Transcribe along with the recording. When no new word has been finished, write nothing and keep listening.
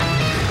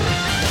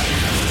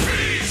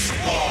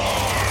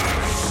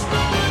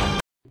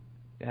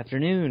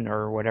afternoon,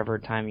 or whatever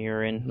time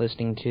you're in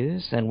listening to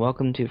this, and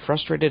welcome to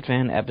Frustrated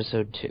Fan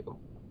Episode 2.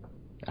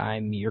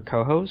 I'm your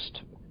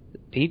co-host,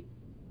 Pete.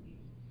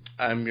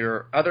 I'm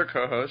your other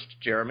co-host,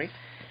 Jeremy.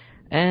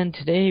 And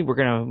today we're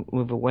going to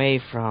move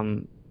away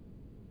from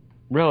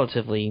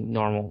relatively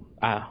normal,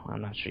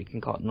 I'm not sure you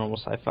can call it normal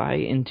sci-fi,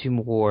 into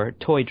more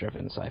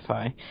toy-driven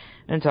sci-fi,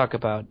 and talk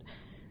about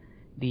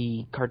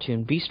the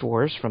cartoon Beast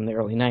Wars from the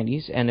early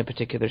 90s, and a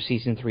particular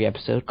Season 3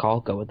 episode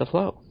called Go With The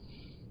Flow.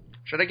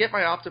 Should I get my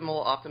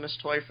Optimal Optimus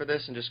toy for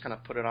this and just kind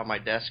of put it on my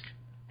desk?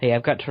 Hey,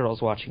 I've got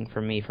turtles watching for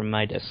me from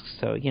my disc,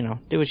 so,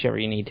 do whichever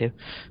you need to.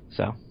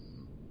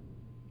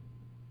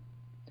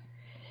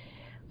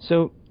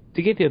 So,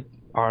 to give the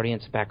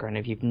audience a background,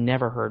 if you've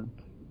never heard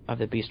of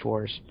the Beast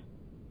Wars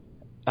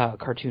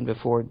cartoon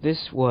before,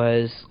 this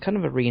was kind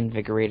of a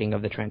reinvigorating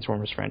of the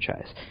Transformers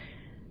franchise.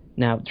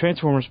 Now,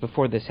 Transformers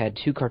before this had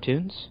two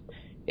cartoons.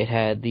 It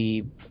had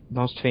the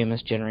most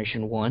famous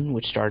Generation 1,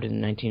 which started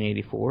in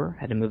 1984,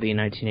 had a movie in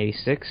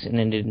 1986, and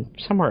ended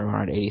somewhere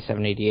around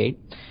 87, 88.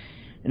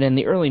 And then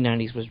the early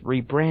 90s was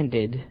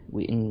rebranded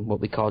in what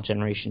we call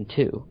Generation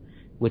 2,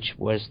 which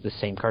was the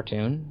same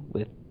cartoon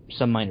with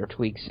some minor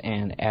tweaks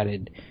and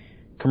added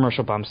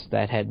commercial bumps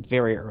that had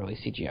very early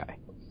CGI.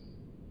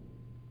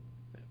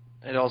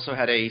 It also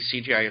had a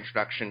CGI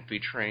introduction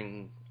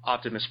featuring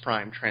Optimus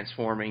Prime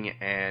transforming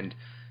and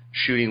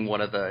shooting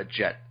one of the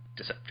jet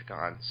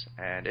Decepticons,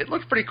 and it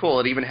looked pretty cool.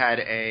 It even had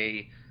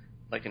a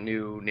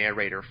new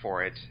narrator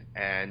for it,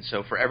 and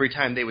so for every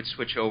time they would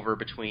switch over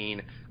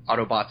between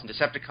Autobots and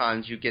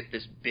Decepticons, you get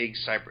this big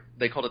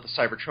they called it the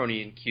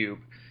Cybertronian cube,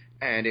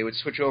 and it would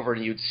switch over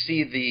and you'd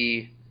see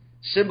the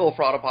symbol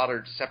for Autobot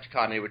or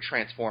Decepticon, and it would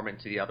transform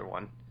into the other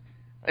one.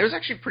 It was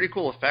actually a pretty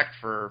cool effect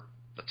for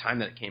the time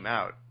that it came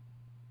out.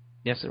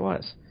 Yes, it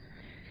was.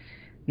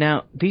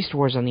 Now, Beast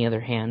Wars, on the other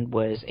hand,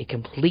 was a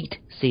complete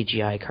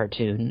CGI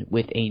cartoon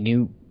with a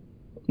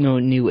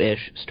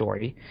new-ish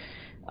story.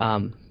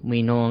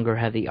 We no longer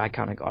have the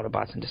iconic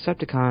Autobots and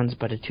Decepticons,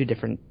 but two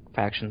different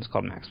factions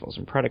called Maximals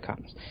and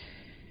Predacons.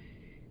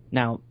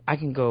 Now,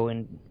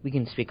 we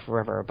can speak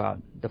forever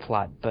about the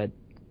plot, but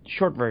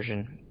short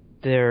version,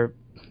 they're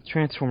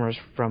Transformers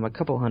from a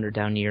couple hundred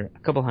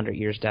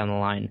years down the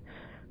line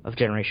of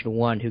Generation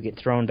 1 who get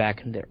thrown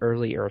back into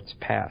early Earth's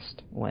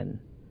past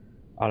when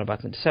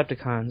Autobots and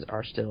Decepticons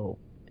are still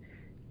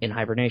in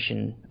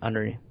hibernation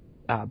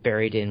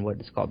buried in what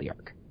is called the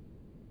Ark.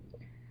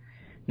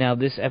 Now,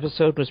 this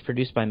episode was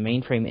produced by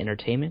Mainframe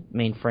Entertainment.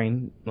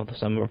 Mainframe,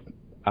 some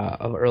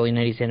of early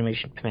 90s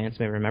animation fans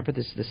may remember,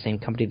 this is the same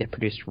company that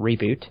produced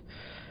Reboot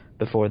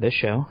before this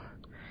show.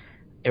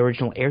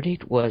 Original air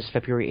date was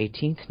February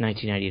 18th,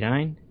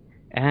 1999,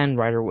 and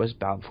writer was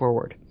Bob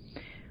Forward.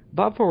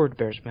 Bob Forward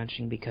bears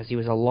mentioning because he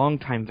was a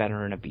longtime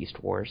veteran of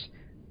Beast Wars,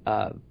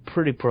 a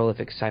pretty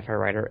prolific sci-fi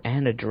writer,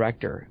 and a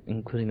director,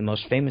 including the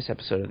most famous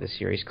episode of the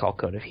series called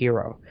Code of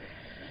Hero.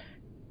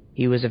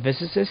 He was a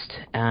physicist,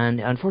 and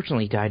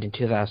unfortunately died in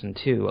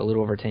 2002, a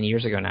little over 10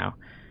 years ago now.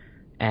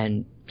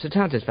 And he's a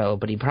talented fellow,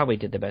 but he probably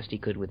did the best he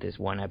could with this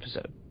one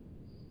episode.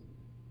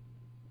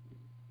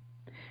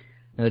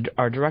 Now,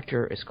 our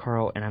director is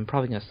Carl, and I'm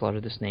probably going to slaughter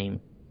this name,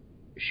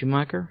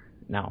 Schumacher?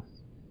 No.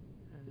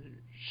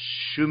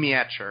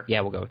 Schumacher.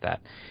 Yeah, we'll go with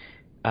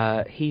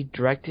that. He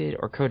directed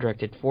or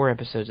co-directed 4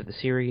 episodes of the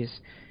series,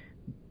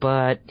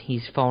 but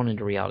he's fallen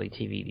into reality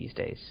TV these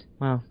days.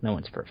 Well, no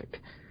one's perfect.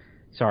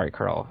 Sorry,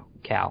 Carl.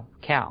 Cal,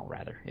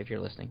 rather, if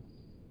you're listening.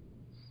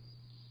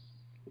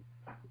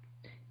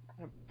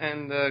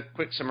 And a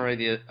quick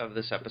summary of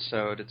this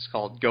episode, it's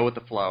called Go With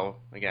The Flow,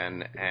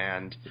 again,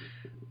 and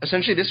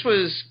essentially this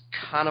was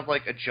kind of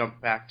like a jump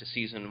back to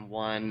Season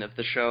 1 of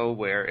the show,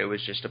 where it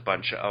was just a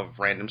bunch of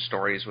random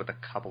stories with a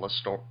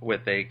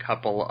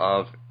couple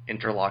of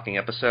interlocking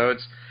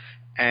episodes,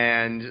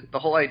 and the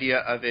whole idea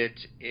of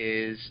it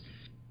is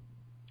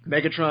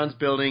Megatron's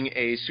building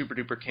a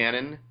super-duper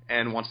cannon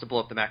and wants to blow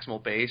up the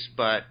Maximal base,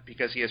 but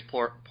because he has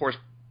poor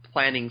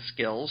planning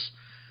skills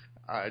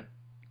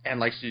and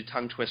likes to do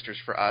tongue twisters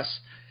for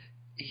us,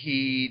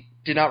 he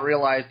did not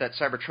realize that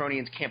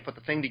Cybertronians can't put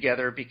the thing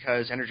together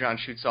because Energon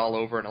shoots all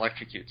over and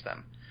electrocutes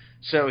them.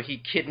 So he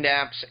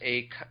kidnaps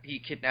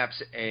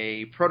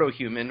a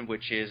proto-human,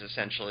 which is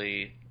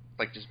essentially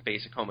like just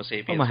basic Homo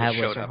sapiens. Homo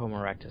habilis or Homo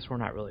erectus. We're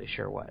not really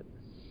sure what.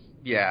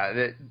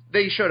 Yeah,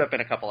 they showed up in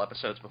a couple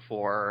episodes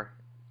before.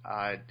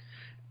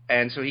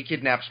 And so he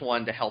kidnaps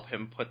one to help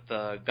him put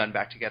the gun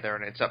back together,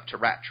 and it's up to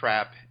Rat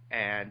Trap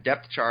and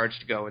Depth Charge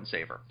to go and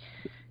save her.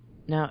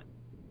 Now,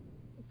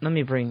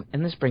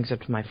 this brings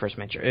up to my first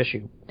major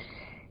issue.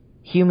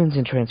 Humans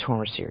in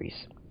Transformers series.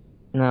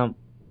 Now,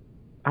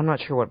 I'm not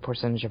sure what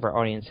percentage of our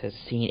audience has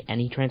seen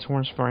any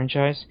Transformers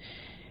franchise,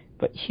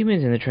 but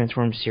humans in the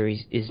Transformers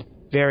series is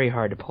very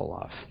hard to pull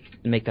off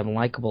and make them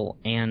likable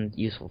and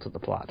useful to the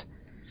plot.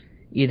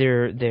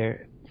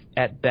 Either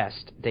at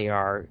best, they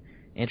are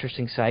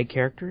interesting side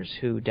characters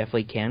who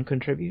definitely can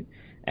contribute.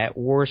 At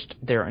worst,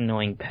 they're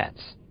annoying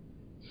pets.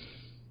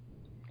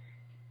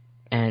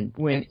 And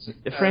when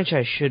the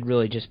franchise should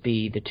really just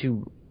be the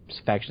two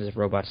factions of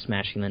robots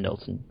smashing the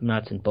nuts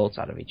and bolts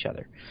out of each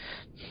other.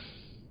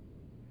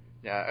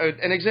 Yeah,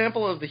 an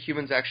example of the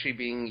humans actually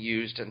being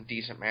used in a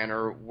decent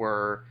manner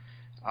was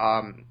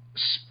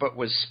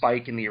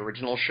Spike in the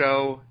original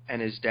show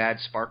and his dad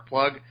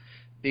Sparkplug,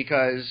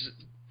 because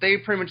they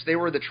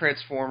were the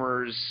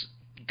Transformers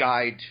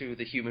guide to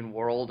the human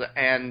world,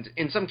 and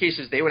in some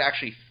cases they would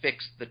actually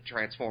fix the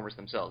Transformers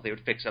themselves. They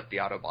would fix up the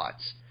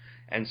Autobots,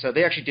 and so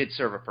they actually did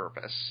serve a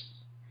purpose.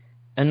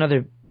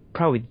 Another,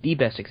 probably the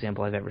best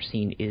example I've ever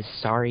seen is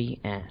Sari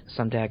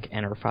Sumdac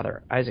and her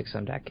father Isaac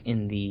Sumdac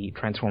in the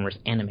Transformers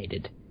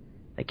Animated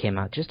that came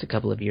out just a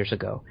couple of years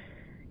ago.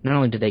 Not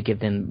only did they give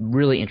them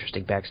really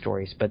interesting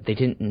backstories, but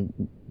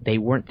they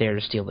weren't there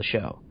to steal the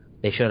show.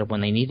 They showed up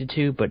when they needed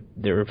to, but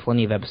there were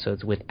plenty of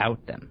episodes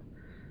without them.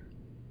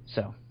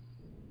 So,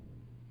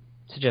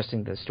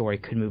 suggesting the story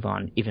could move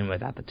on even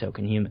without the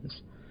token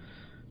humans.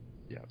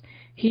 Yeah.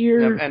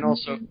 Here, and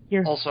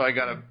also I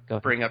gotta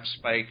bring up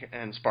Spike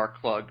and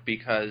Sparkplug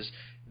because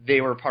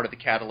they were part of the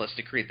catalyst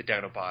to create the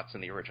Dinobots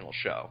in the original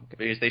show.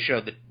 Because they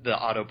showed the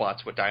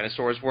Autobots what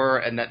dinosaurs were,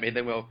 and that made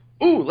them go,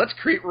 ooh, let's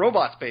create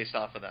robots based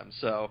off of them.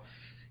 So,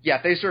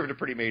 yeah, they served a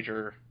pretty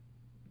major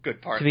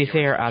good part. To be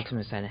fair,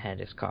 Optimus hadn't had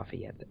his coffee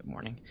yet that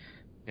morning.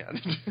 Yeah.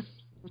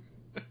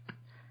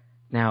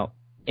 Now,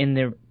 in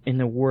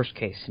the worst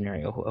case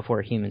scenario for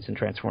a Humans and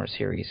Transformers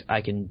series,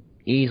 I can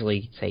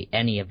easily say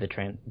any of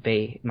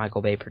the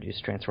Michael Bay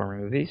produced Transformer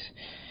movies.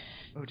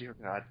 Oh dear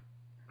God.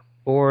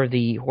 Or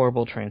the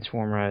horrible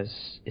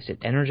Transformers, is it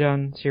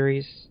Energon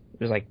series? It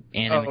was like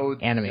anime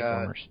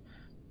formers.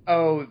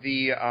 Oh,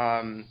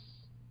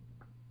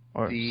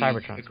 or the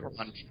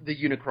Cybertron the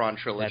Unicron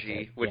trilogy,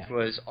 it, which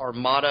was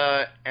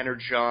Armada,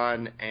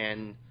 Energon,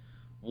 and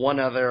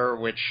one other,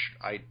 which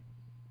I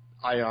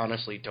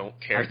honestly don't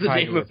care the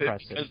name of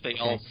it because they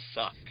all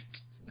sucked.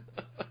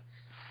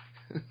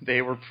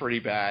 They were pretty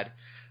bad.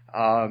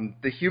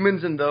 The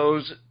humans in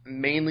those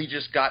mainly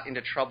just got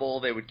into trouble.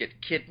 They would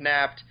get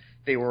kidnapped.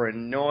 They were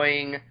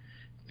annoying.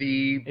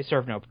 They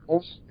served no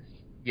purpose.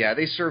 Yeah,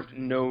 they served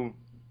no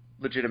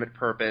legitimate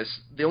purpose.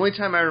 The only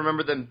time I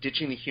remember them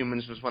ditching the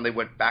humans was when they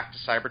went back to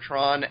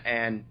Cybertron,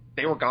 and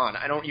they were gone.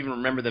 I don't even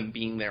remember them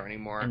being there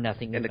anymore. And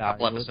nothing in the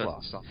couple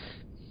episodes.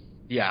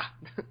 Yeah.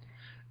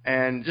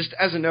 And just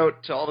as a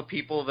note to all the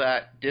people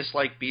that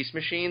dislike Beast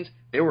Machines,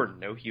 there were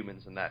no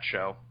humans in that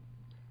show.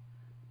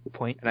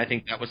 Point. And I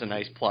think that was a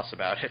nice plus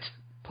about it.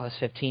 Plus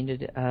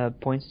 15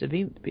 points to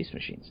Beast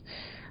Machines.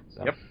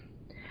 So. Yep.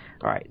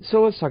 All right,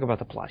 so let's talk about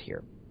the plot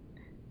here.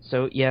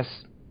 So, yes,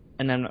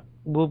 and then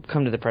we'll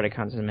come to the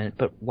Predacons in a minute,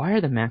 but why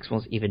are the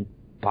Maximals even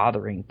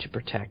bothering to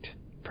protect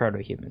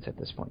proto-humans at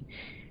this point?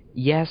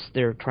 Yes,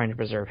 they're trying to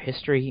preserve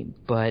history,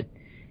 but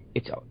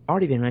it's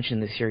already been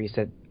mentioned in the series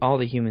that all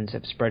the humans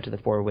have spread to the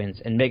Four Winds,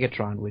 and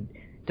Megatron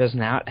does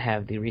not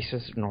have the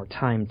resources nor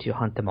time to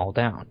hunt them all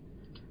down.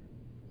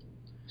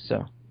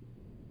 So,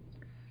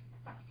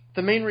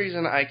 the main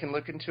reason I can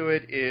look into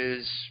it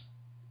is,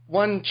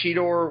 one,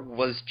 Cheetor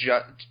was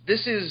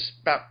this is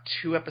about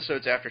 2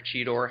 episodes after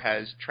Cheetor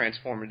has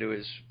transformed into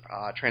his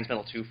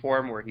Transmetal 2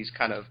 form, where he's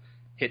kind of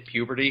hit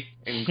puberty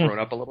and grown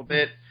up a little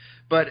bit.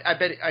 But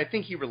I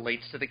think he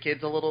relates to the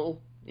kids a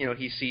little. You know,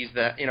 he sees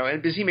that,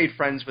 and because he made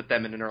friends with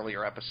them in an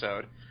earlier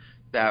episode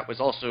that was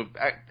also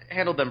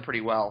handled them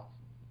pretty well.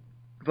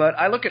 But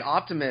I look at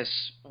Optimus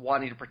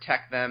wanting to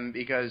protect them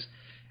because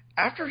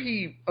after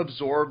he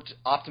absorbed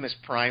Optimus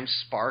Prime's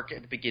spark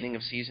at the beginning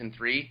of Season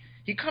 3,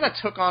 he kind of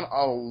took on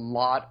a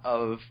lot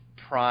of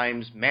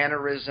Prime's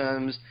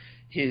mannerisms,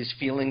 his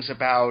feelings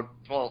about,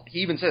 well, he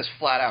even says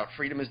flat out,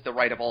 freedom is the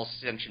right of all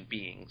sentient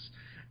beings.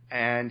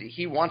 And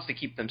he wants to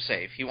keep them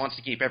safe. He wants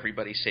to keep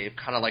everybody safe,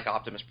 kind of like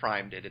Optimus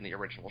Prime did in the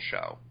original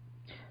show.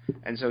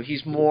 And so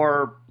he's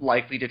more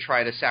likely to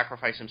try to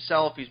sacrifice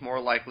himself. He's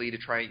more likely to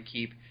try and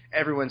keep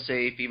everyone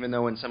safe, even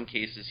though in some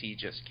cases he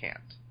just can't.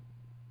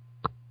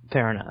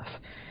 Fair enough.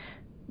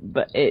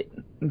 But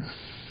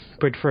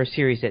for a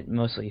series that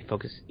mostly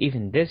focuses,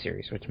 even this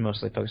series, which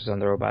mostly focuses on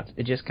the robots,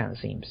 it just kind of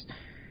seems,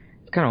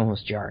 it's kind of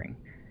almost jarring.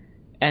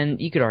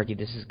 And you could argue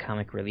this is a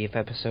comic relief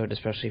episode,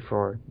 especially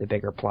for the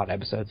bigger plot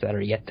episodes that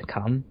are yet to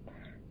come.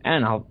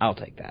 And I'll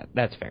take that.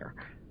 That's fair.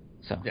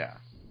 So yeah,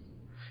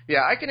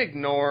 I can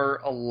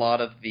ignore a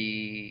lot of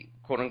the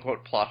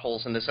quote-unquote plot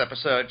holes in this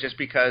episode just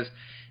because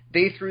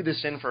they threw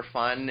this in for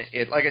fun.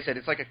 Like I said,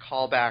 it's like a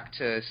callback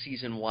to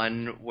Season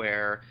 1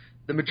 where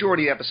the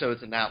majority of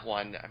episodes in that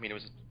one, I mean, it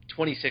was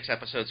 26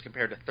 episodes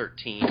compared to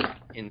 13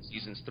 in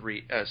Seasons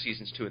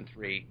 2 and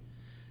 3.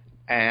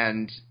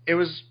 And it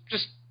was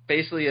just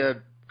basically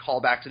a call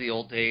back to the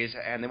old days,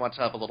 and they want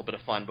to have a little bit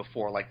of fun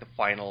before, like, the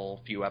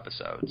final few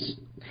episodes.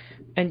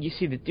 And you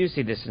do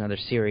see this in other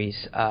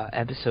series.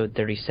 Episode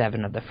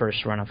 37 of the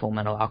first run of Full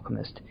Metal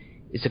Alchemist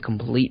is a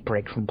complete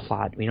break from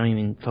plot. We don't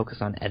even focus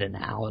on Ed and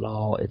Al at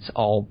all. It's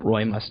all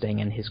Roy Mustang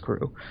and his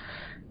crew,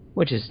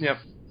 which is... Yep.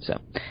 So,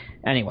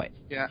 anyway.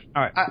 Yeah.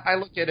 All right. I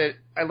look at it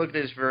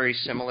as very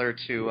similar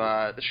to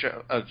the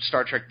show of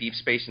Star Trek Deep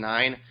Space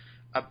Nine.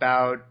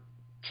 About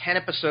 10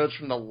 episodes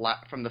from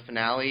the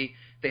finale,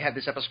 they had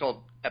this episode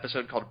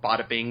episode called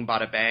Bada Bing,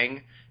 Bada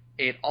Bang.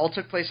 It all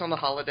took place on the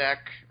holodeck,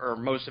 or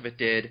most of it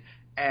did,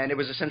 and it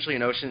was essentially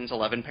an Ocean's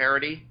 11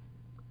 parody.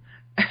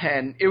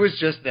 And it was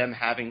just them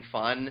having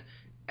fun.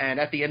 And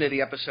at the end of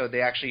the episode,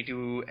 they actually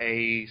do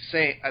a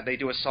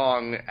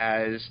song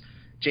as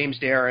James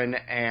Darren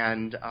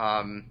and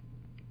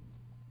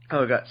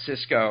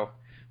Cisco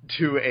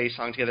do a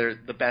song together,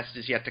 "The Best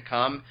Is Yet to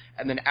Come,"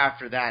 and then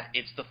after that,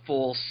 it's the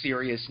full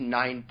serious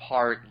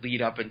 9-part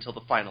lead up until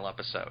the final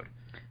episode.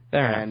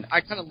 And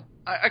I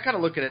kind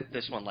of look at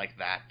this one like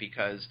that,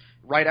 because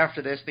right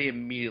after this, they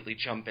immediately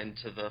jump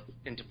into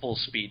full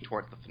speed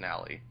toward the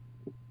finale.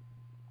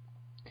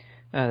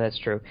 That's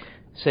true.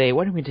 Say,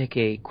 why don't we take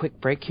a quick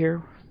break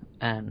here,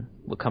 and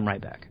we'll come right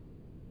back.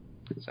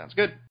 Sounds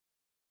good.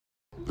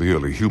 The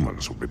early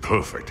humans would be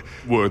perfect,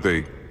 were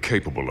they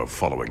capable of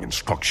following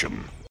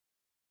instruction.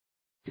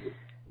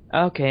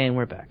 Okay, and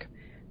we're back.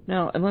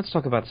 Now, and let's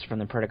talk about this from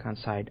the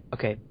Predacon side.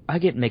 Okay, I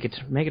get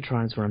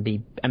Megatron's run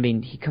be... I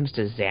mean, he comes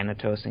to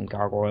Xanatos and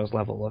Gargoyles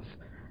level of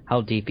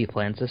how deep he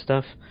plans this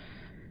stuff.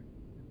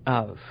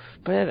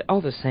 But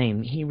all the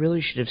same, he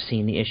really should have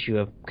seen the issue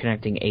of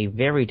connecting a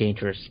very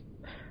dangerous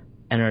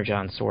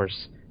energon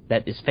source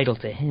that is fatal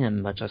to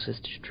him, much less his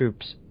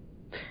troops,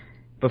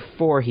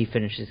 before he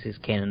finishes his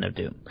Cannon of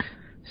Doom.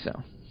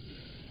 So,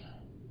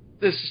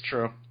 this is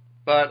true,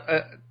 but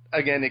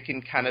again, it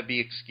can kind of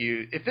be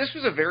excused. If this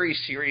was a very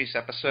serious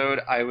episode,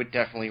 I would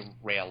definitely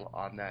rail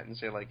on that and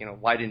say, like,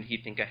 why didn't he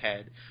think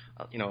ahead?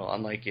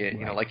 Unlike it,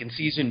 right. Like in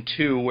season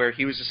 2, where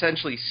he was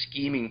essentially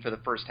scheming for the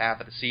first half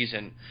of the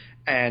season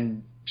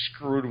and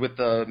screwed with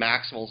the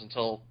Maximals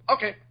until,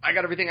 okay, I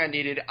got everything I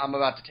needed, I'm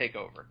about to take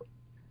over.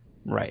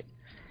 Right.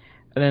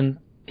 And then,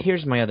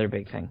 here's my other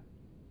big thing.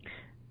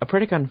 A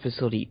Predacon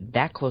facility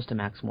that close to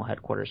Maximal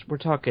headquarters, we're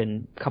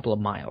talking a couple of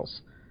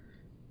miles,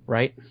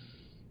 right?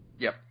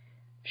 Yep.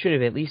 Should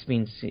have at least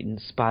been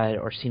spotted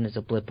or seen as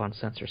a blip on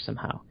sensor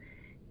somehow.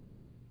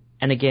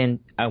 And again,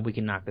 we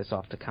can knock this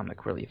off the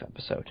comic relief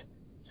episode.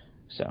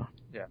 So.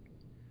 Yeah.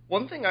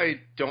 One thing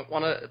I don't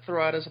want to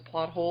throw out as a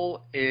plot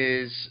hole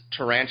is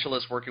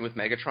Tarantulas working with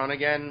Megatron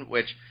again,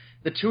 which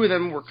the two of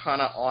them were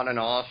kind of on and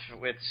off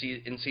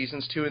in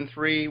seasons 2 and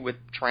 3, with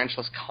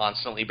Tarantulas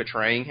constantly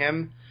betraying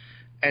him.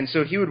 And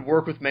so he would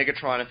work with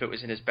Megatron if it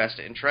was in his best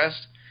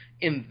interest.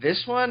 In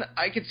this one,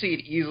 I could see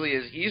it easily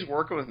as he's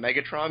working with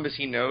Megatron because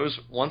he knows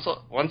once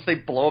they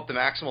blow up the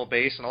Maximal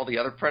base and all the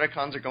other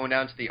Predacons are going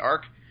down to the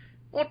Ark,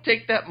 it won't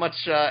take that much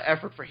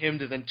effort for him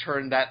to then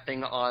turn that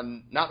thing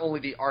on not only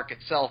the Ark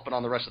itself, but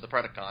on the rest of the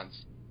Predacons.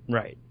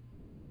 Right.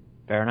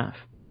 Fair enough.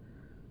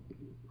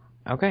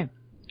 Okay.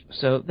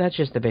 So that's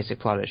just the basic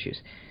plot issues.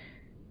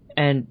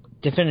 And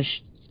to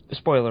finish,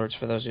 spoilers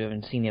for those who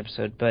haven't seen the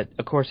episode, but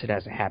of course it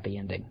has a happy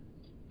ending.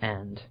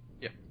 And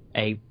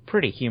a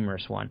pretty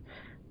humorous one.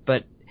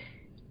 But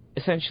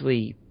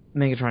essentially,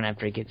 Megatron,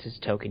 after he gets his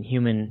token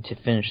human to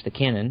finish the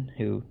cannon,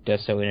 who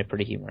does so in a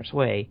pretty humorous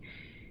way,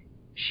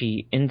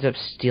 she ends up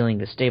stealing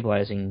the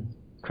stabilizing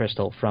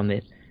crystal from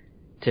it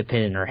to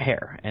pin in her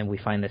hair, and we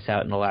find this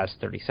out in the last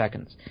 30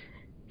 seconds.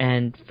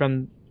 And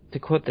to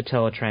quote the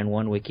Teletran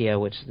 1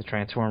 Wikia, which is the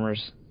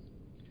Transformers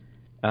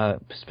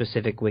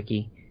specific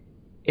wiki,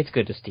 it's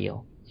good to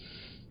steal.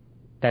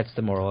 That's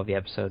the moral of the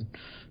episode.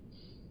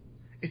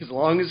 As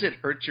long as it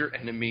hurts your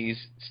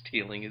enemies,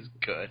 stealing is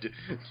good.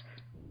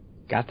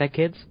 Got that,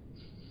 kids?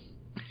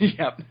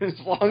 Yep. As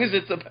long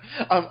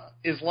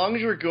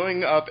as you're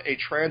going up a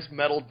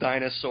transmetal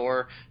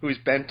dinosaur who's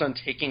bent on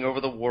taking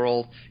over the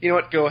world, you know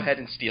what? Go ahead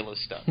and steal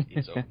his stuff.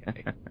 It's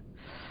okay.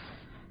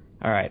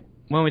 All right.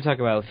 Why don't we talk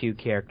about a few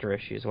character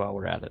issues while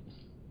we're at it?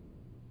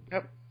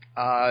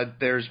 Yep.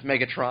 There's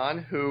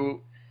Megatron,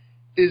 who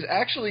is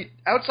actually,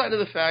 outside of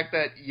the fact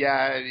that,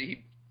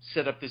 he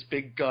set up this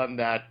big gun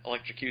that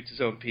electrocutes his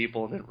own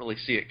people and didn't really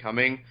see it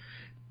coming,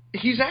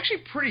 he's actually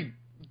pretty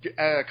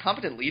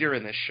competent leader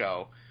in this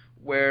show,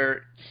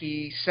 where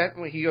he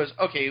goes,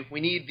 okay,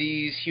 we need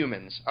these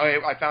humans. Okay,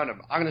 I found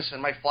them. I'm going to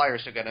send my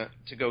flyers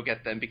to go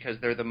get them because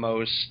they're the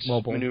most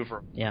mobile,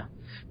 maneuverable. Yeah.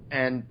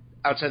 And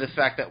outside the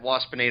fact that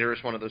Waspinator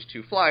is one of those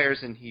two flyers,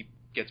 and he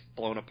gets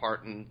blown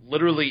apart in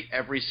literally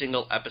every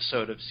single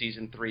episode of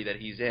Season 3 that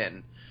he's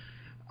in,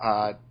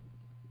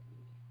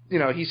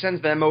 he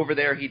sends them over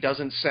there. He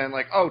doesn't send,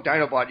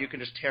 Dinobot, you can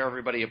just tear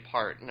everybody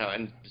apart. No,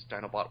 and this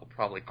Dinobot will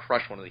probably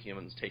crush one of the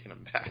humans, taking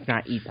them back.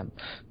 Not eat them.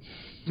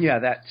 Yeah,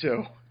 that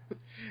too.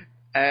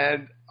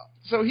 And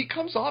so he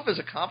comes off as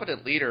a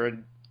competent leader,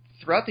 and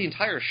throughout the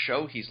entire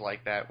show he's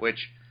like that,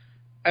 which,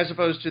 as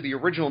opposed to the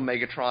original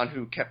Megatron,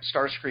 who kept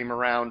Starscream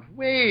around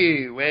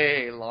way,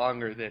 way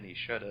longer than he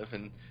should have,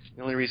 and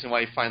the only reason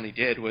why he finally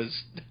did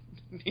was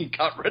he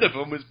got rid of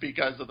him was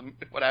because of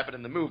what happened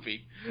in the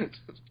movie.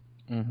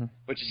 Mm-hmm.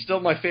 Which is still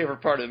my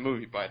favorite part of the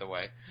movie, by the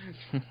way.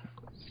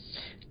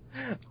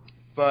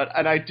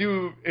 And I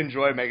do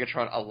enjoy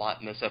Megatron a lot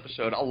in this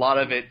episode. A lot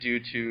of it due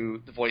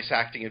to the voice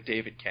acting of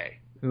David Kaye,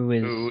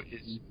 who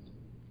is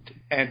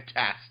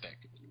fantastic.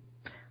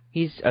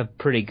 He's a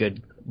pretty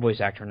good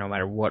voice actor no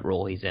matter what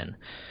role he's in.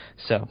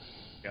 So.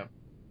 Yep.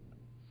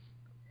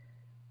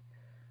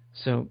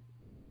 So,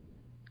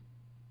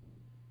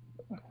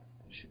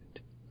 Shoot.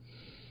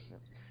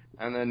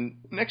 And then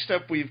next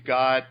up we've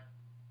got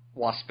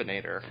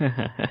Waspinator.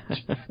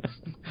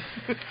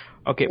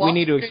 Okay, we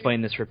need to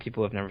explain this for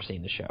people who have never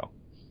seen the show.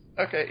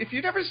 Okay, if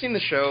you've never seen the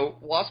show,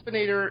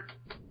 Waspinator,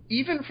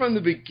 even from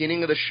the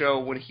beginning of the show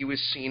when he was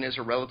seen as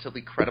a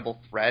relatively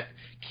credible threat,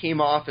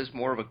 came off as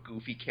more of a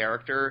goofy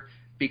character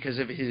because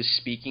of his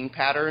speaking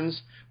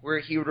patterns, where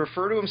he would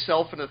refer to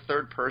himself in the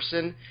third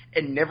person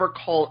and never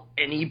call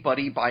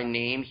anybody by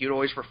name. He would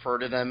always refer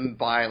to them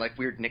by, like,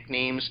 weird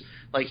nicknames.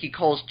 Like, he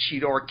calls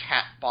Cheetor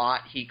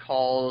Catbot, he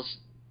calls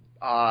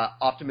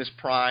Optimus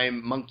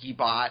Prime Monkey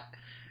Bot,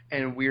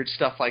 and weird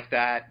stuff like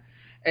that.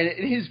 And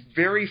in his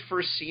very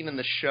first scene in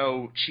the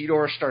show,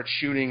 Cheetor starts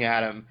shooting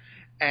at him,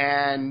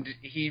 and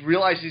he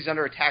realizes he's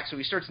under attack, so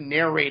he starts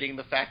narrating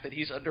the fact that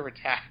he's under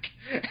attack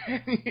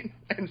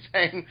and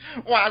saying,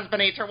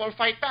 Waspinator will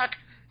fight back.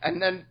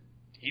 And then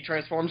he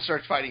transforms,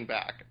 starts fighting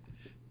back.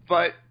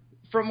 But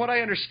from what I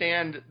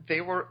understand,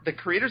 the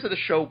creators of the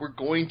show were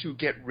going to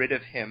get rid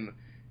of him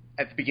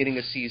at the beginning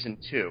of Season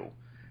 2.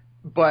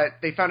 But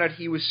they found out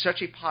he was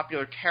such a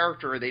popular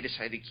character, they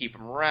decided to keep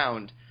him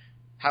around.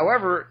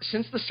 However,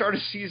 since the start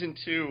of Season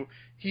 2,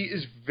 he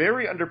is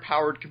very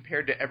underpowered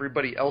compared to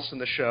everybody else in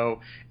the show,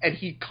 and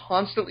he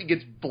constantly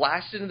gets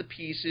blasted into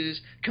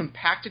pieces,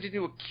 compacted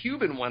into a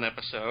cube in one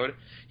episode.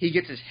 He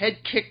gets his head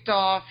kicked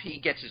off, he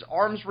gets his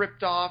arms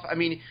ripped off. I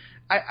mean,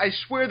 I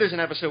swear there's an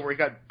episode where he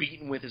got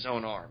beaten with his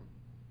own arm.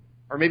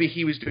 Or maybe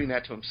he was doing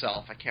that to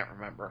himself, I can't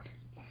remember.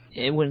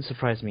 It wouldn't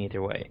surprise me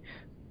either way.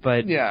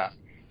 But yeah.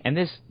 And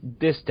this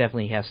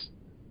definitely has...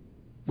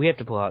 We have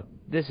to pull out...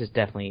 This is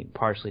definitely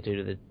partially due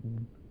to the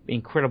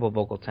incredible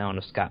vocal talent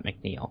of Scott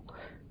McNeil,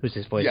 who's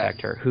his voice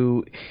actor,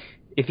 who,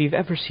 if you've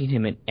ever seen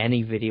him in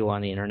any video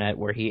on the internet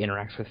where he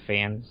interacts with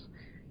fans,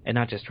 and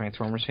not just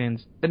Transformers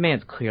fans, the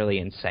man's clearly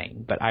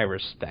insane, but I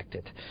respect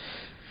it.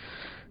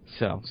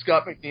 So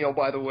Scott McNeil,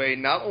 by the way,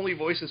 not only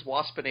voices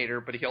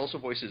Waspinator, but he also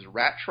voices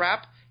Rat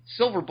Trap,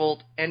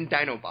 Silverbolt, and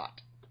Dinobot.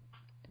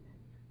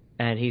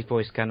 And he's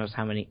voiced God knows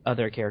how many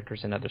other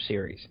characters in other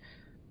series.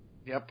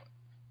 Yep.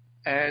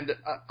 And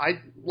I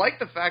like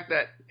the fact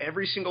that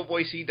every single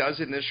voice he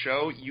does in this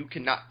show, you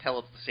cannot tell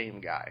it's the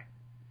same guy.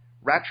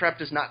 Rat Trap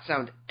does not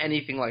sound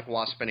anything like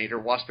Waspinator.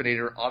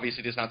 Waspinator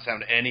obviously does not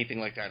sound anything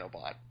like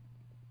Dinobot.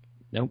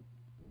 Nope.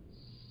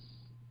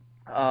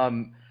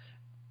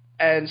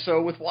 And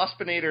so with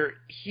Waspinator,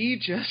 he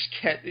just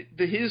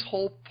his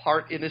whole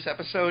part in this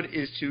episode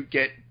is to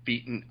get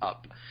beaten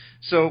up.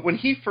 So when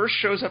he first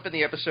shows up in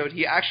the episode,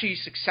 he actually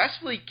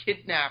successfully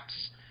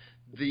kidnaps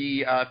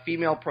the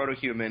female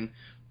proto-human,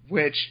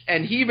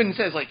 and he even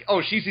says, like,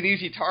 oh, she's an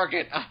easy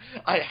target,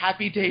 a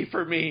happy day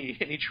for me,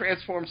 and he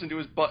transforms into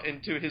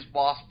his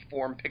wasp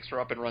form, picks her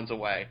up, and runs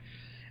away.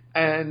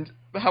 And,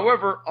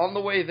 however, on the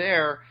way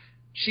there,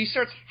 she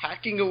starts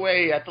hacking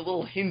away at the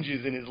little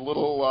hinges in his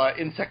little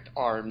insect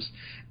arms,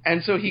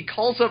 and so he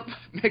calls up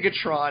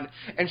Megatron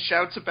and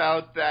shouts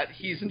about that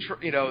he's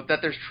that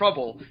there's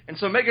trouble, and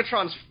so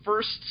Megatron's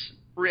first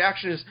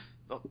reaction is,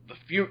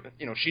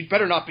 she'd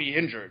better not be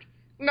injured.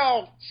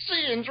 No,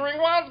 she injuring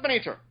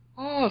Waspinator.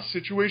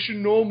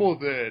 Situation normal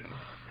then.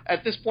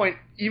 At this point,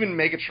 even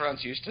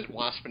Megatron's used to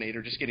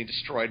Waspinator just getting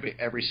destroyed by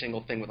every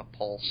single thing with a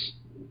pulse.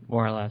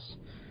 More or less.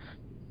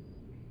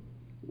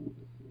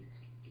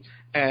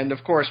 And,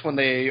 of course, when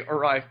they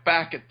arrive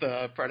back at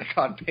the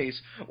Predacon base,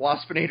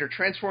 Waspinator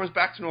transforms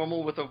back to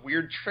normal with a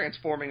weird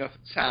transforming of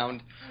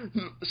sound,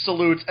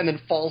 salutes, and then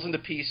falls into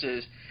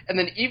pieces. And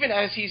then even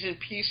as he's in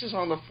pieces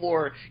on the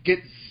floor,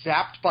 gets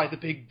zapped by the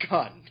big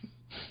gun.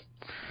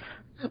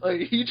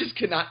 Like, he just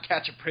cannot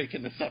catch a break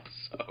in this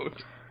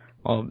episode.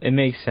 Well, it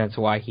makes sense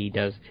why he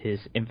does his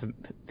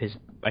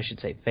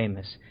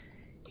famous.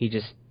 He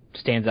just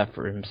stands up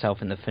for himself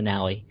in the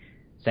finale,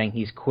 saying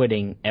he's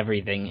quitting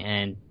everything,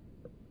 and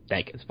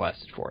that gets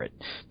blasted for it.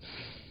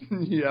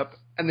 Yep.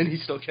 And then he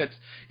still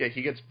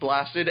gets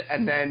blasted,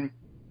 and then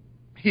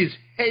his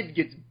head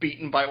gets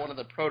beaten by one of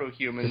the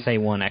proto-humans. The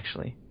same one,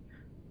 actually.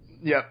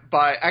 Yeah,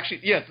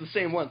 it's the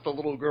same one. It's the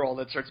little girl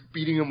that starts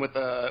beating him with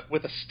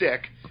a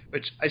stick,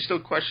 which I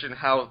still question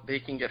how they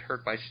can get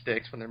hurt by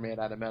sticks when they're made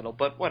out of metal,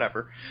 but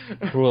whatever.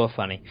 Rule of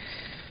funny.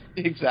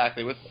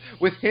 Exactly.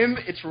 With him,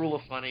 it's rule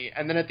of funny.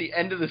 And then at the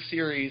end of the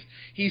series,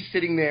 he's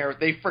sitting there.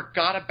 They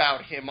forgot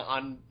about him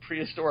on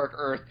prehistoric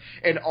Earth,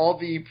 and all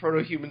the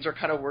proto-humans are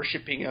kind of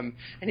worshiping him.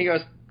 And he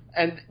goes,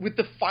 and with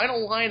the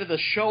final line of the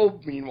show,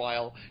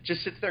 meanwhile,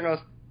 just sits there and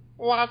goes,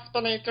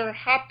 Waspinator,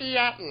 happy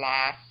at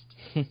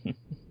last.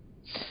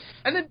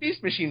 And then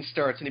Beast Machine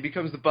starts, and he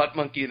becomes the butt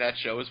monkey in that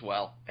show as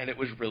well. And it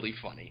was really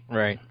funny.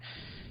 Right.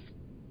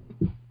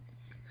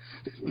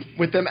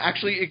 With them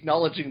actually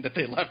acknowledging that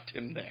they left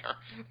him there.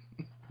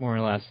 More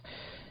or less.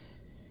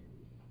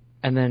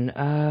 And then,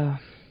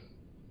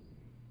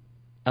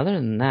 other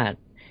than that,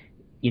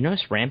 you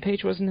notice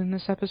Rampage wasn't in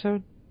this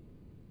episode?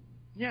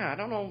 Yeah, I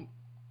don't know.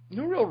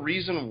 No real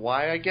reason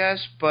why, I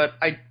guess, but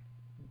I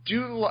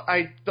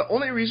the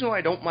only reason why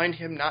I don't mind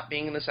him not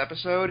being in this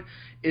episode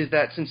is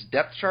that since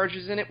Depth Charge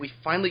is in it, we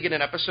finally get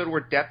an episode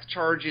where Depth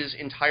Charge's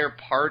entire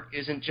part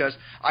isn't just,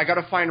 I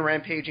gotta find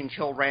Rampage and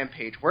kill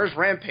Rampage. Where's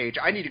Rampage?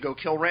 I need to go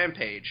kill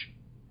Rampage.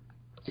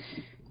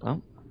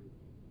 Well,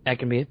 that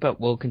can be it,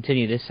 but we'll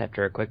continue this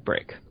after a quick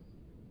break.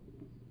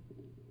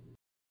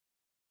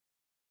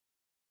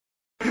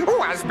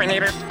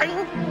 Waspinator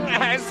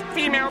has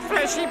female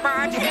fleshy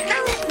body,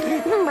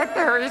 but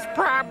there is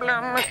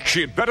problem.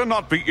 She'd better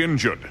not be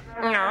injured.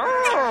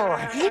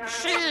 No,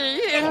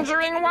 she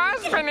injuring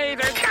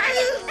Waspinator.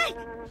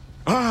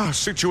 Ah,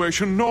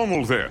 situation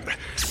normal then.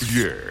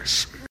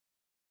 Yes.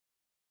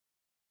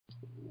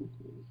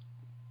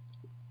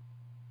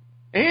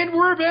 And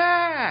we're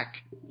back!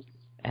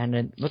 And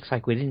it looks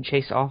like we didn't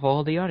chase off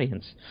all the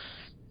audience.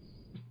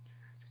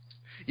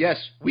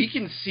 Yes, we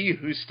can see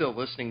who's still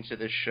listening to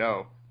this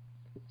show.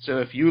 So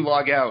if you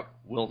log out,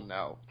 we'll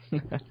know.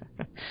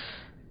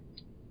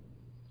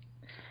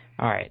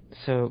 Alright,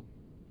 so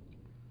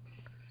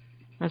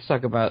let's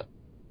talk about...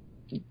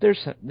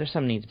 There's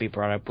some needs to be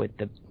brought up with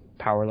the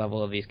power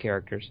level of these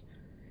characters.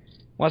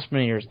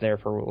 Waspinator's there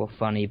for a little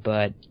funny,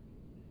 but...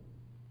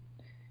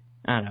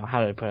 I don't know,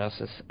 how did I put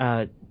this?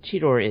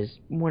 Cheetor is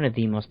one of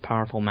the most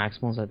powerful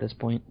Maximals at this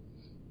point,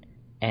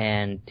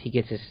 and he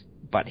gets his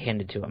butt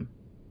handed to him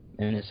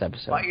in this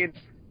episode.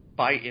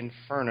 By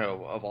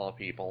Inferno, of all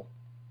people,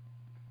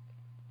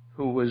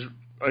 who was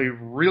a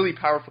really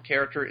powerful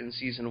character in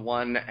Season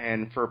 1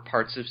 and for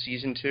parts of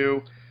Season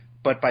 2,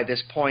 but by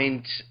this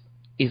point,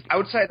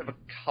 outside of a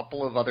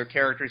couple of other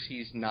characters,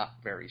 he's not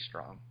very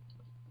strong.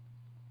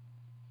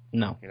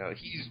 No. You know,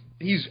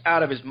 he's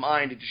out of his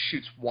mind and just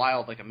shoots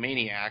wild like a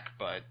maniac,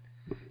 but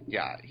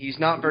yeah, he's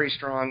not very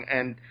strong.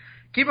 And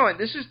keep in mind,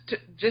 this is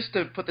just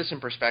to put this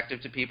in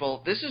perspective to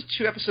people, this is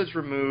 2 episodes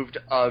removed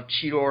of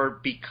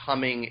Cheetor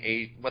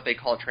becoming what they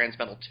call a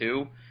Transmetal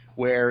 2,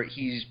 where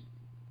he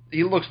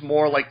looks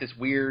more like this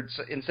weird,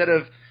 instead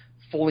of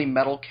fully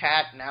metal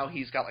cat, now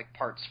he's got like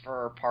part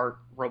fur, part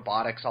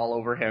robotics all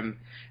over him.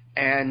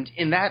 And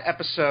in that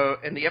episode,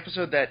 in the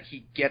episode that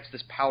he gets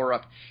this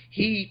power-up,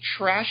 he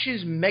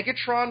trashes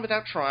Megatron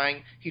without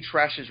trying, he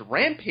trashes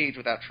Rampage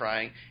without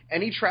trying,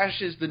 and he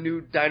trashes the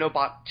new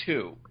Dinobot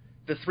 2,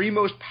 the 3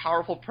 most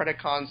powerful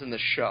Predacons in the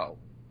show.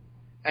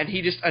 And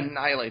he just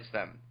annihilates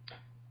them.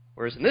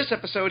 Whereas in this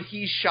episode,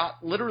 he's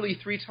shot literally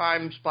 3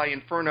 times by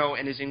Inferno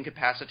and is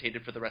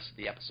incapacitated for the rest of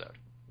the episode.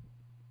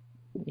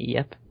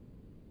 Yep.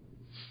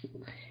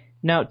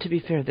 Now, to be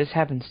fair, this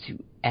happens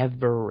to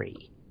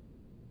every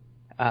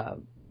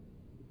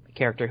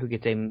character who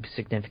gets a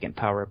significant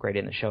power upgrade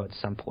in the show at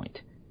some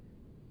point.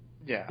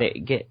 Yeah. They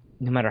get,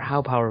 no matter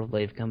how powerful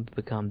they've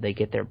become, they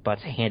get their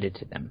butts handed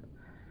to them.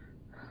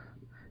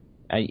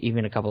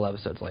 Even a couple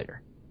episodes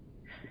later.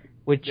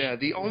 Which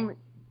the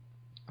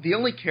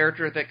only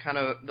characters that kind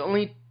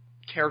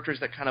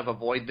of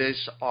avoid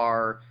this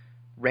are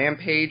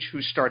Rampage,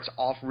 who starts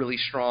off really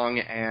strong,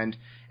 and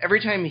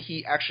every time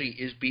he actually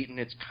is beaten,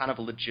 it's kind of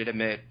a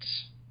legitimate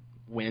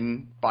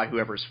win by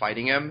whoever's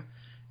fighting him.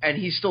 And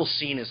he's still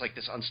seen as like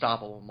this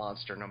unstoppable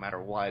monster no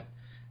matter what.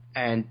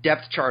 And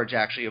Depth Charge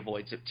actually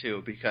avoids it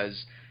too,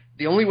 because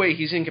the only way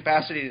he's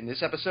incapacitated in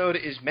this episode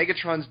is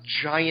Megatron's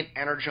giant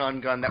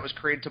Energon gun that was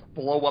created to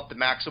blow up the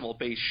Maximal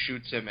base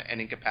shoots him and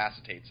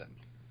incapacitates him.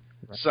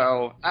 Right.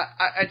 So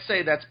I'd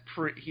say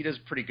he does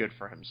pretty good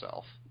for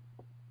himself.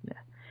 Yeah.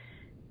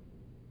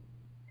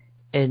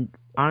 And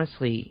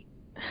honestly,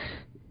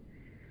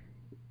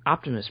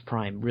 Optimus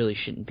Prime really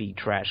shouldn't be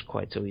trashed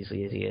quite so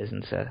easily as he is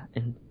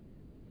in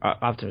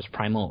Optimus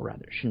Primal,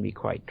 rather, shouldn't be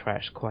quite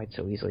trashed quite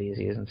so easily as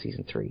he is in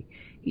Season 3.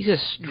 He's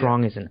as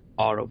strong as an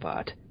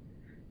Autobot.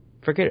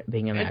 Forget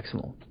being a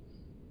Maximal.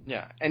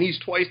 Yeah, and he's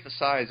twice the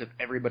size of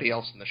everybody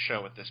else in the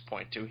show at this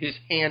point, too. His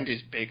hand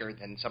is bigger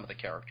than some of the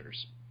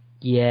characters.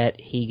 Yet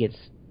he gets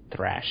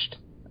thrashed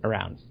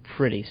around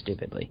pretty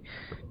stupidly.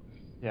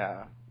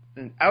 Yeah.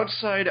 And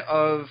outside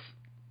of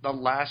the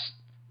last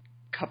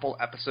couple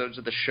episodes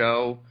of the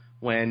show,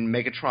 when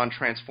Megatron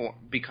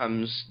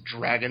becomes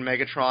Dragon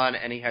Megatron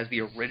and he has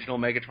the original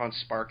Megatron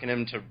spark in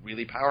him to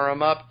really power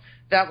him up,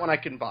 that one I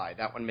can buy.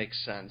 That one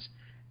makes sense.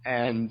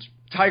 And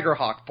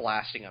Tigerhawk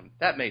blasting him,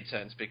 that made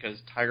sense because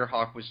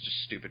Tigerhawk was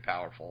just stupid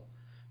powerful.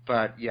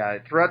 But yeah,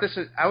 throughout this,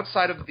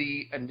 outside of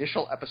the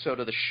initial episode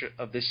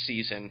of this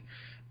season,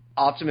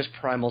 Optimus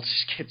Primal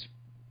just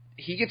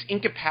gets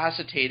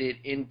incapacitated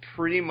in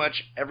pretty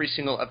much every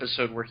single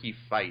episode where he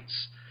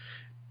fights.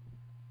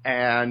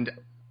 And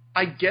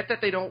I get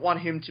that they don't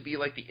want him to be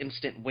like the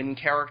instant win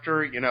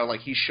character, you know, like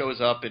he shows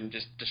up and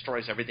just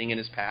destroys everything in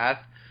his path,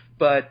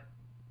 but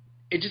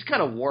it just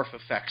kind of Worf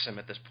affects him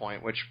at this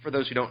point, which, for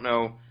those who don't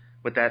know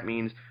what that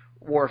means,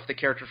 Worf, the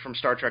character from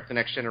Star Trek The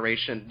Next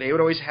Generation, they would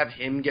always have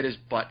him get his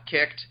butt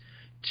kicked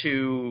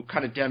to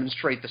kind of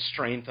demonstrate the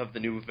strength of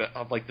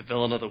the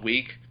villain of the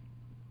week,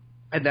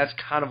 and that's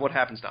kind of what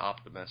happens to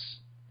Optimus.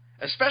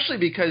 Especially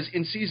because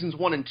in Seasons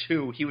 1 and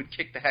 2, he would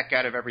kick the heck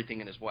out of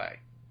everything in his way.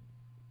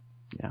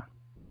 Yeah.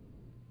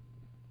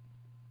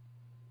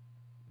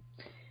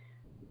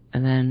 And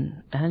And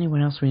then,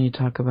 anyone else we need to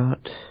talk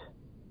about?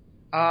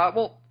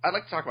 Well, I'd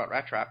like to talk about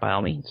Rat Trap. By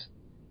all means.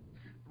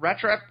 Rat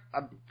Trap,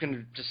 I'm going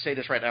to just say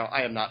this right now,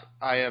 I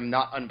am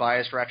not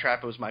unbiased. Rat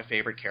Trap was my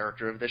favorite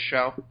character of this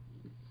show.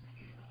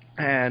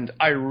 And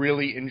I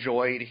really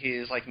enjoyed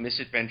his, like,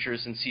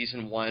 misadventures in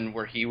Season 1,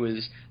 where he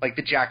was, like,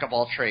 the jack of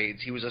all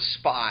trades. He was a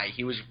spy.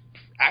 He was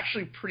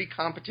actually pretty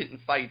competent in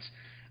fights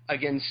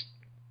against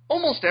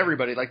almost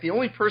everybody. Like, the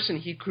only person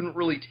he couldn't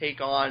really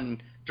take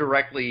on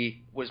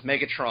directly was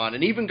Megatron,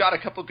 and even got a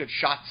couple good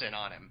shots in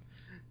on him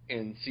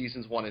in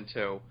Seasons 1 and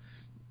 2.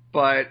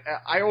 But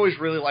I always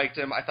really liked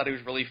him. I thought he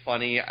was really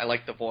funny. I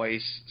liked the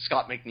voice.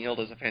 Scott McNeil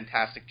does a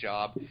fantastic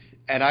job.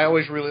 And I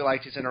always really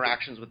liked his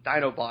interactions with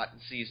Dinobot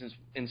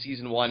in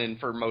Season 1 and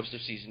for most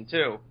of Season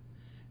 2.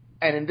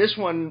 And in this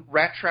one,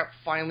 Rat Trap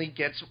finally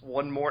gets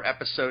one more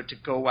episode to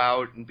go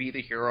out and be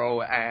the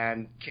hero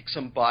and kick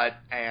some butt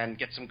and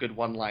get some good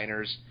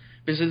one-liners.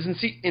 Because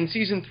in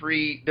Season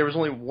 3, there was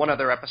only one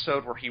other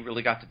episode where he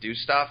really got to do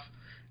stuff,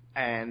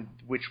 and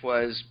which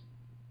was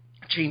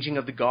Changing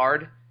of the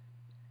Guard.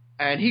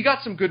 And he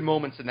got some good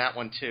moments in that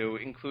one, too,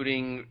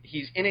 including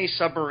he's in a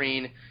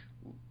submarine.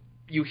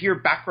 You hear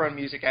background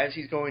music as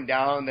he's going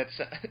down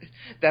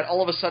that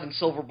all of a sudden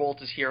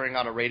Silverbolt is hearing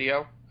on a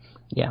radio.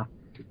 Yeah.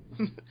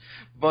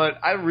 But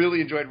I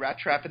really enjoyed Rat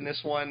Trap in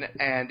this one,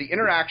 and the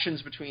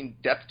interactions between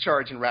Depth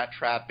Charge and Rat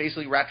Trap,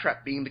 basically Rat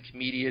Trap being the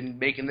comedian,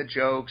 making the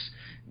jokes,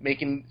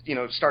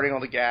 starting all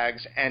the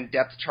gags, and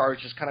Depth Charge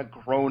just kind of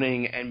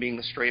groaning and being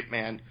the straight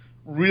man,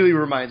 really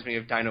reminds me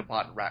of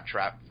Dinobot and Rat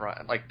Trap,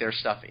 like their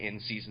stuff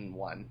in Season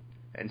 1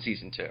 and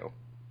Season 2.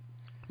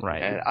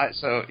 Right. And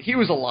so he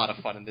was a lot of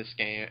fun in this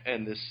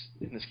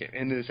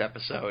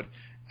episode,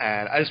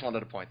 and I just wanted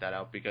to point that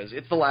out because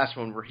it's the last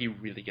one where he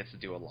really gets to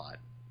do a lot.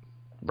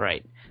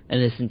 Right.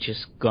 And isn't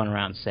just going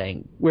around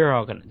saying, we're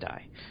all going to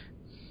die.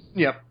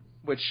 Yep.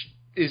 Which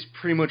is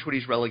pretty much what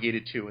he's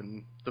relegated to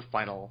in the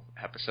final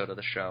episode of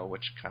the show,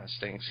 which kind of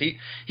stinks.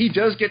 He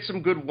does get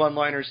some good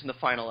one-liners in the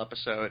final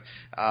episode.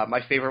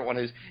 My favorite one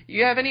is,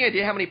 you have any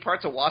idea how many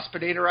parts of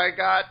Waspinator I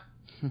got?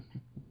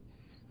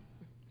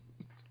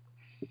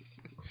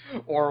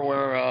 Or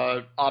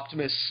where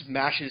Optimus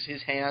smashes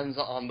his hands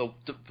on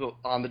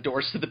the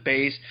doors to the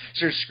base,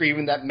 starts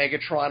screaming that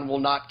Megatron will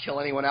not kill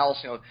anyone else.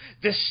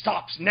 This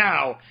stops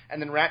now.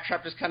 And then Rat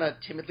Trap just kind of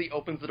timidly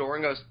opens the door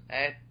and goes,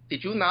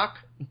 did you knock?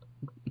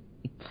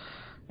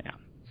 Yeah.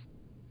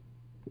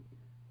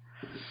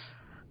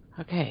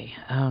 Okay.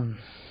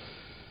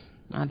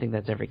 I think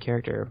that's every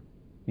character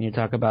we need to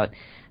talk about.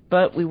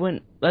 But we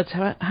wouldn't.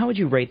 How would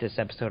you rate this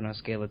episode on a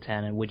scale of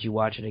 10, and would you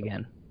watch it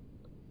again?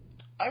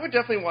 I would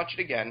definitely watch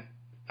it again.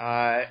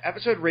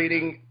 Episode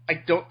rating, I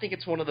don't think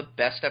it's one of the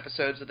best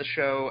episodes of the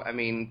show. I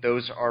mean,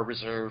 those are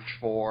reserved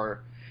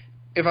for...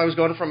 If I was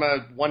going from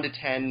a 1 to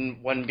 10,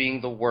 1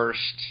 being the worst,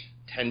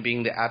 10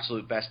 being the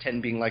absolute best, 10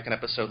 being like an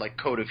episode like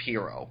Code of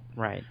Hero.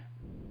 Right.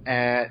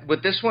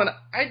 With this one,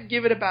 I'd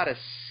give it about a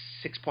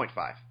 6.5.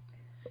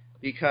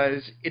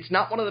 Because it's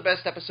not one of the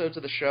best episodes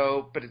of the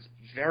show, but it's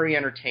very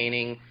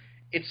entertaining.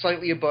 It's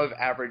slightly above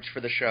average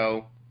for the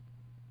show.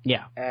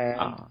 Yeah.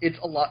 And it's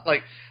a lot...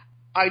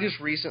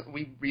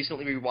 we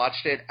recently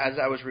rewatched it. As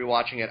I was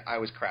rewatching it, I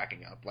was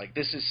cracking up. Like,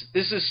 this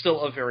is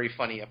still a very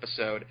funny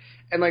episode.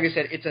 And like I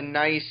said, it's a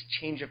nice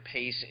change of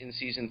pace in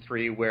Season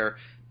 3 where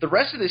the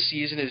rest of the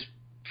season is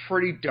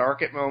pretty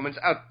dark at moments.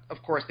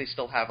 Of course, they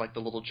still have, like, the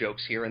little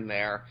jokes here and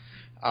there,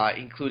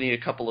 including a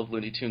couple of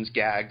Looney Tunes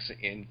gags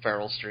in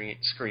Feral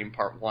Scream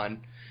Part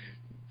 1.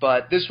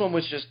 But this one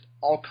was just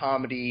all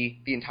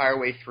comedy the entire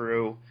way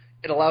through.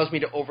 It allows me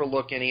to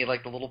overlook any,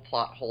 like, the little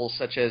plot holes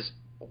such as,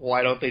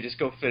 why don't they just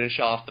go finish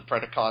off the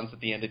Predacons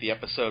at the end of the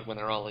episode when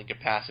they're all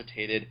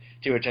incapacitated?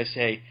 To which I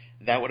say,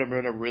 that would have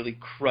been a really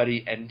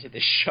cruddy end to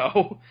this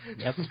show.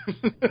 Yep.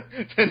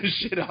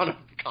 Finish it on a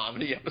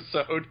comedy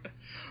episode.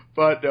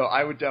 But no,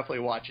 I would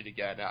definitely watch it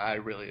again. I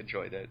really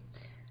enjoyed it.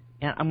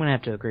 Yeah, I'm going to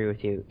have to agree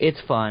with you.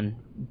 It's fun,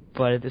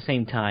 but at the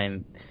same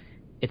time,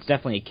 it's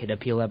definitely a kid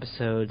appeal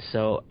episode,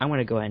 so I'm going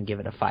to go ahead and give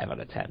it a 5 out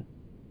of 10.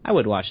 I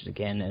would watch it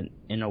again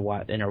in a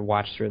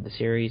watch through of the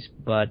series,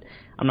 but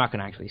I'm not going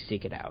to actually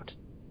seek it out.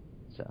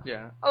 So.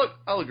 Yeah,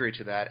 I'll agree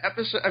to that.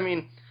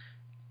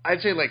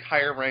 I'd say like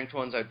higher ranked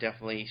ones I'd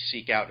definitely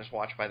seek out and just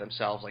watch by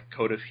themselves, like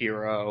Code of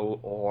Hero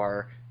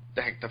or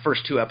the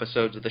first 2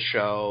 episodes of the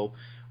show,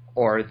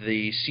 or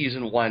the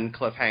Season 1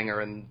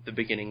 cliffhanger in the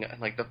beginning,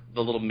 like the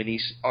little mini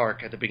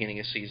arc at the beginning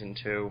of Season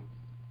 2.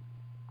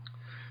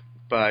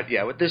 But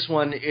yeah, with this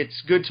one,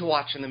 it's good to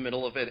watch in the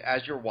middle of it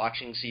as you're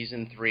watching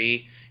Season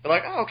 3. You're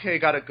like, oh, okay,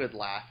 got a good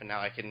laugh, and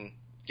now I can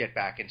get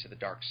back into the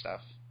dark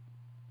stuff.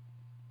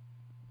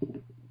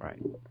 Right.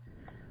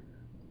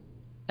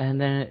 And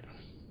then,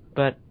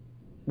 but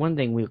one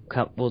thing we're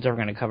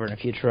going to cover in a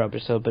future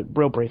episode, but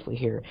real briefly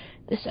here,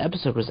 this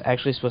episode was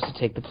actually supposed to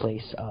take the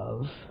place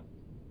of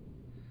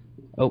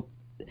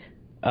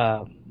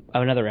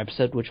another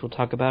episode, which we'll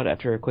talk about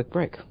after a quick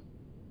break.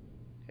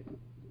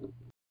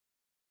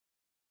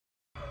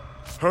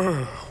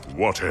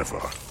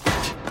 Whatever.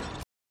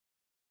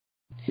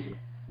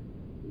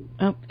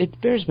 It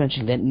bears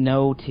mentioning that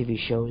no TV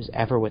show is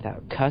ever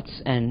without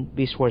cuts, and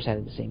Beast Wars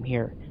had the same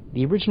here.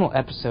 The original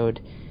episode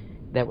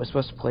that was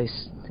supposed to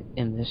place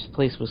in this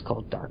place was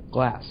called Dark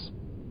Glass.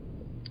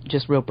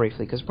 Just real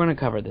briefly, because we're going to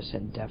cover this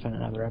in depth in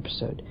another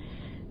episode.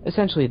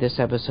 Essentially, this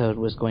episode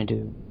was going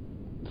to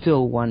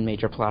fill one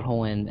major plot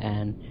hole in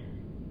and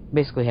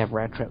basically have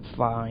Rattrap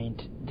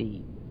find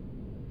the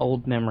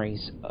old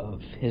memories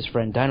of his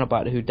friend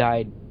Dinobot, who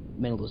died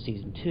middle of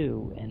season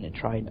 2, and then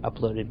try and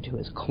upload him to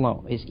his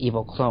clone, his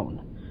evil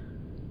clone.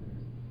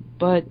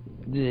 But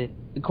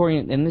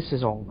according, and this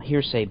is all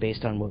hearsay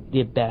based on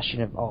the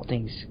bastion of all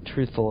things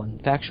truthful and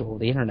factual,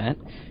 the internet,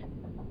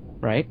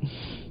 right?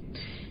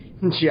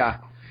 Yeah.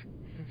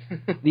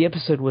 The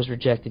episode was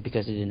rejected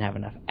because it didn't have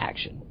enough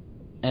action.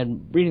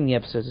 And reading the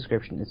episode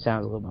description, it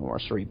sounds a little bit more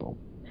cerebral.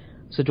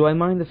 So do I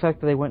mind the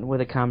fact that they went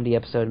with a comedy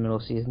episode in the middle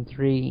of season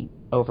 3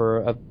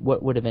 over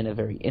what would have been a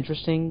very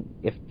interesting,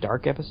 if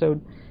dark,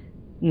 episode?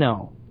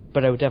 No,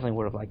 but I definitely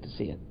would have liked to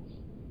see it.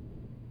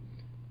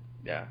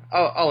 Yeah,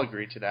 I'll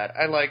agree to that.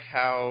 I like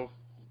how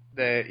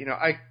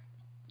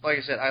like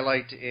I said, I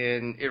liked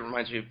it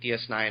reminds me of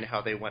DS9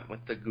 how they went with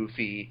the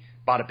goofy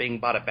bada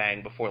bing, bada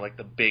bang before like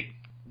the big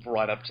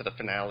run up to the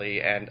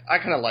finale, and I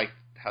kind of liked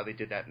how they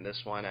did that in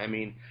this one. I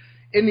mean,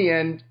 in the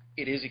end,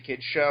 it is a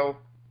kid's show,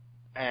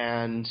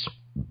 and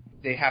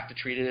they have to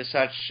treat it as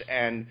such,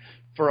 and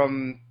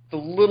from the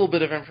little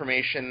bit of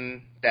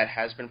information that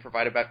has been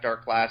provided about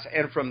Dark Glass,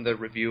 and from the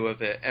review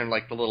of it, and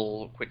like the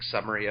little quick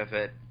summary of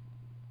it,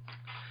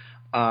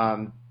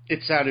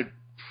 it sounded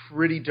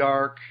pretty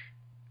dark,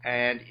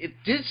 and it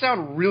did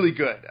sound really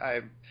good.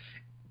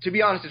 To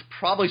be honest, it's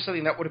probably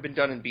something that would have been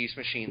done in Beast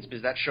Machines,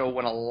 because that show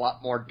went a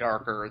lot more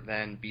darker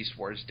than Beast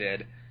Wars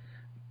did.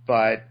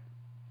 But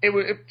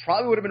it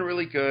probably would have been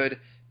really good.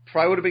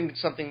 Probably would have been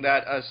something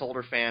that us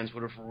older fans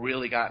would have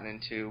really gotten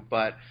into.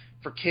 But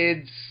for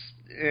kids,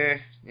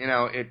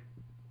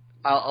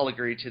 I'll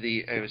agree to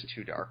it was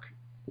too dark.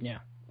 Yeah.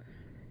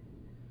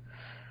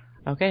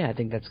 Okay, I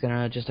think that's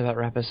gonna just about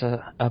wrap us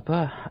up.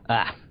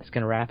 It's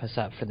gonna wrap us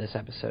up for this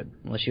episode.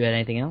 Unless you had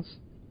anything else?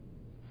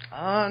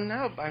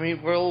 No. I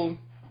mean,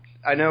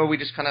 I know we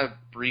just kind of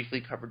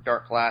briefly covered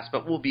Dark Glass,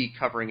 but we'll be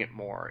covering it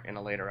more in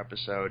a later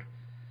episode.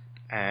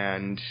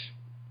 And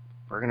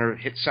we're gonna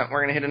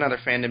hit another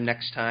fandom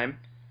next time.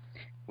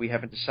 We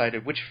haven't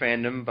decided which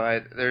fandom,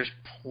 but there's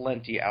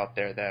plenty out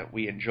there that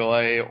we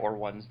enjoy, or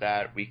ones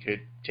that we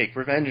could take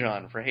revenge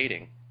on for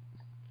hating.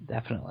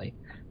 Definitely.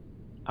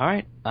 All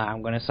right,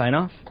 I'm going to sign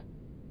off.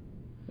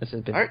 This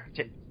has been. All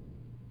right,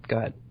 go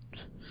ahead.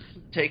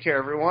 Take care,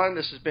 everyone.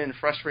 This has been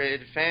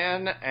Frustrated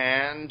Fan,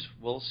 and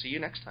we'll see you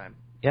next time.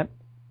 Yep.